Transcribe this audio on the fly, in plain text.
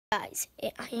Guys,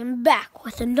 I am back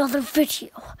with another video,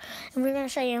 and we're going to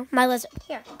show you my lizard.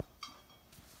 Here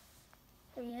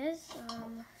he is.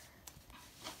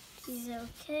 He's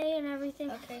okay and everything.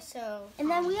 Okay, so... And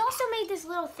then we also made this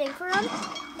little thing for him,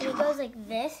 and it goes like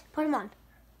this. Put him on.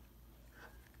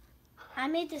 I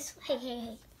made this...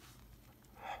 Hey.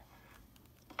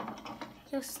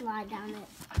 He'll slide down it.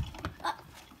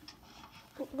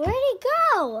 Where'd he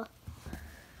go?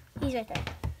 He's right there.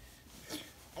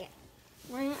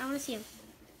 I want to see him.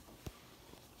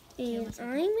 And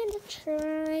I'm going to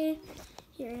try.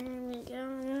 Here we go.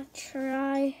 I'm going to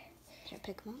try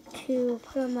to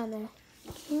put him on the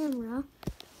camera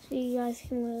so you guys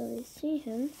can really see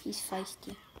him. He's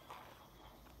feisty.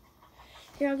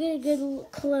 Here, I'll get a good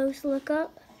close look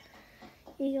up.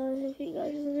 If you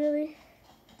guys are really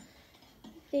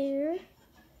there.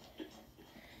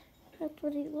 That's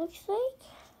what he looks like.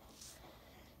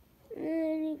 And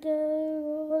then you go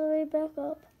all the way back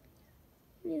up.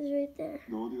 He's right there.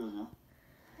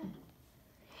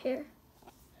 Here.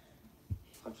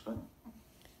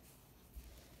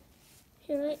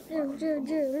 Here, right there.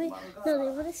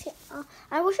 No, what is here?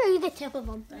 I will show you the tip of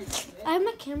him. I have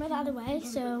my camera the other way,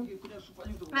 so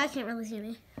I can't really see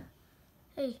me.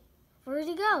 Hey, where did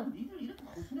he go?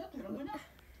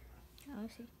 Oh, I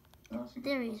see.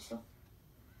 There he is. That's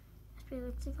what he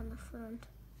looks like on the front.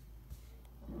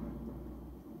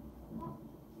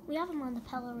 We have him on the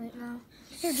pillow right now.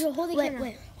 Here, Joe, hold the camera.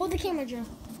 Wait. Hold the camera, Joe.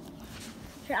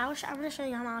 Here, I'm going to show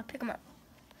you how to pick him up.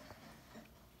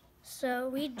 So,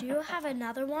 we do have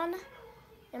another one.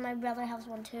 And my brother has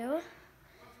one, too.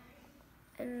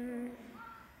 And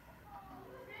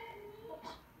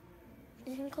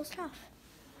he's going to close it off.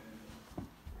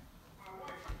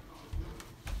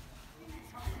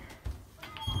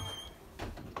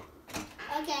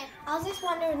 Okay, I was just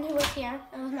wondering who was here.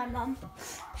 It was my mom.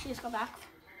 She just got back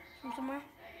from somewhere.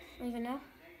 I don't even know.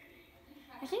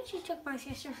 I think she took my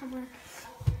sister somewhere.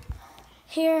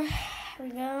 Here we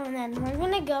go, and then we're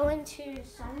gonna go into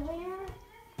somewhere.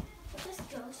 Let's just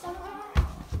go somewhere.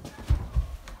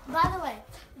 By the way,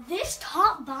 this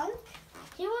top bunk,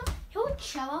 he would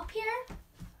show up here,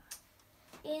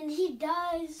 and he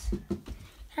does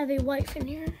have a wife in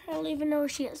here. I don't even know where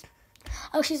she is.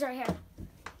 Oh, she's right here.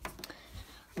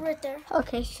 Right there.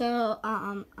 Okay, so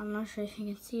I'm not sure if you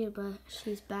can see it, but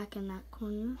she's back in that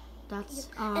corner. That's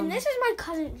and this is my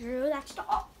cousin Drew.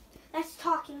 That's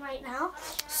talking right now.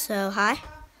 So hi.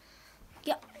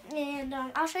 Yep. And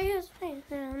I'll show you his face.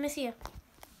 Let me see you.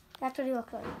 That's what he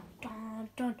looks like. Dun,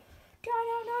 dun, dun,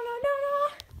 dun, dun, dun,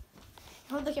 dun.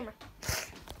 Hold the camera.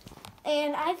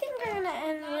 And I think we're gonna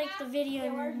end the video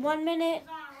in 1 minute.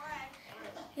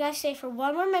 You guys stay for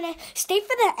 1 more minute. Stay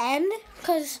for the end,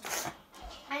 cause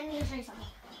I need to show you something.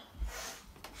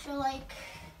 So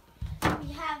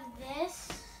we have this.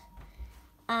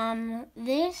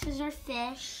 This is our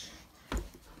fish.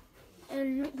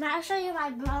 And I'll show you my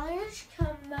brother's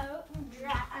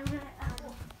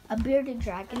A bearded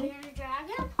dragon.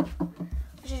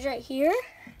 Which is right here.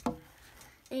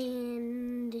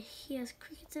 And he has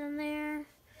crickets in there.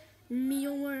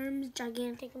 Mealworms,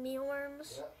 gigantic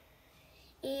mealworms.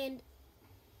 And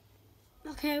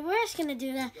okay, we're just gonna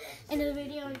do that end of the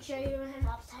video and show you him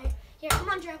upside. Here, come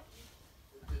on, Joe.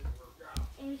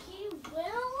 And he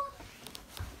will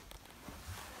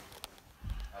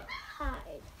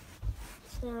hide.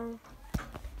 So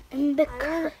in the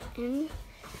curtain.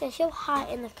 Yeah, he'll hide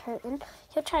in the curtain.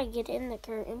 He'll try to get in the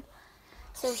curtain.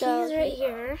 So he's right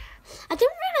here. I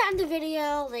think we're gonna end the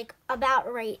video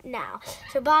about right now.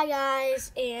 So bye,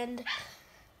 guys, and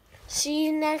see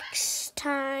you next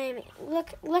time.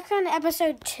 Look on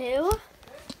episode 2.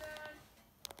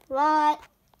 What?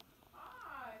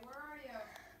 Hi, where are you?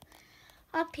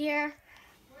 Up here.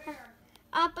 Where?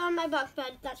 Up on my bunk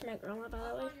bed. That's my grandma, by the way.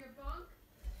 On your bunk?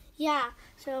 Yeah.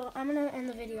 So I'm gonna end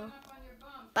the video. Up on your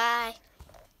bunk. Bye.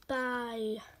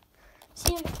 Bye.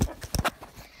 See you.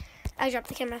 I dropped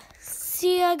the camera.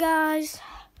 See ya, guys.